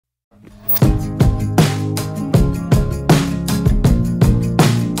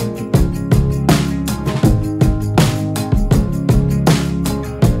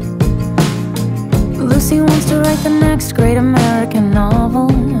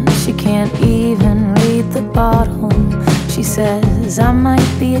bottle. She says I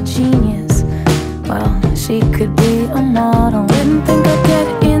might be a genius. Well, she could be a model. Didn't think I'd get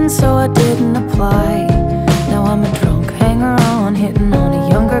in, so I didn't apply. Now I'm a drunk hanger-on, hitting on a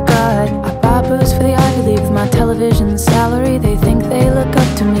younger guy. I buy booze for the Ivy League with my television salary. They think they look up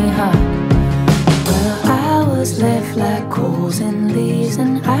to me, huh? Well, I was left like coals and leaves,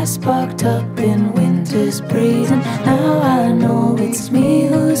 and I sparked up in winter's breeze. And now I know it's me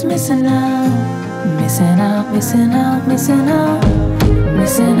who's missing out. Missing out, missing out, missing out.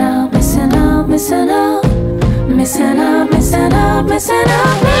 Missing out, missing out, missing out. Missing out, missing out, missing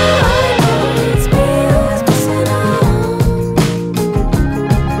out. Now I know it's me who's missing out.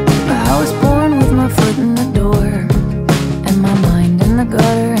 I was born with my foot in the door, and my mind in the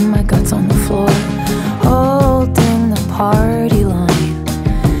gutter, and my guts on the floor, holding the party line,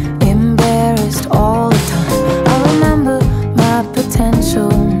 embarrassed all the time. I remember my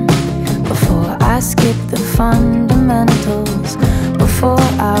potential before I skipped the fundamentals, before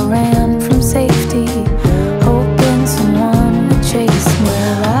I ran from safety, hoping someone would chase me.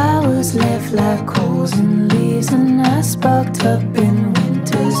 Well, I was left like coals and leaves, and I sparked up in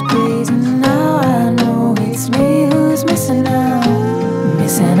winter's breeze. And now I know it's me who's missing out.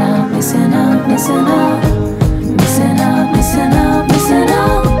 Missing out, missing out, missing out. Missing out, missing out, missing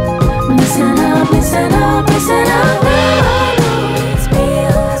out. Missing out, missing out, missing out. Now I know it's me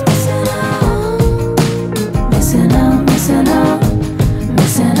who's missing out. Missing out, missing out.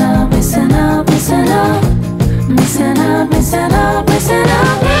 Missing out, missing out, missing out. Missing out, missing out, missing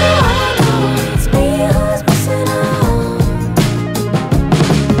out. Now I know it's me who's missing out.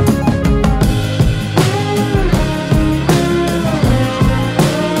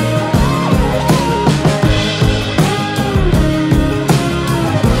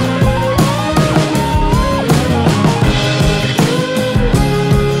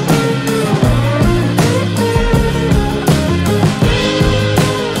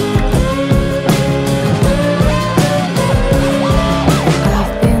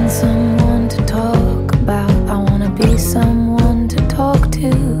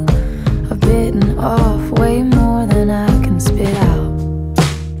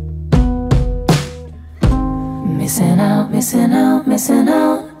 Missing out, missing out, missing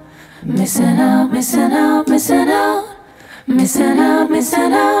out, missing out, missing out, missing out,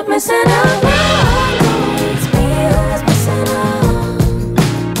 missing out, missing out.